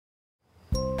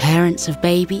Parents of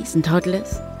babies and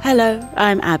toddlers, hello,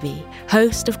 I'm Abby,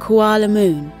 host of Koala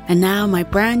Moon, and now my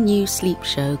brand new sleep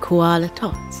show, Koala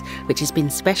Tots, which has been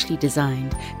specially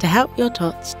designed to help your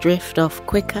tots drift off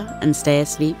quicker and stay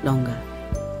asleep longer.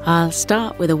 I'll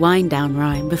start with a wind-down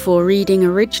rhyme before reading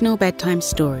original bedtime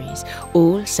stories,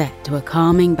 all set to a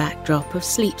calming backdrop of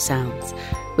sleep sounds,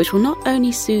 which will not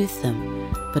only soothe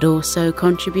them, but also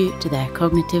contribute to their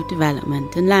cognitive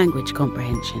development and language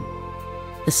comprehension.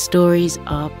 The stories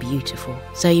are beautiful,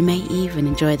 so you may even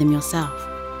enjoy them yourself.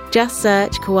 Just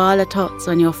search Koala Tots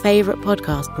on your favourite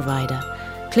podcast provider,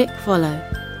 click follow,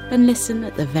 and listen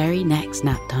at the very next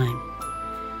nap time.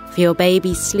 For your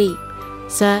baby's sleep,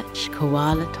 search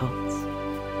Koala Tots.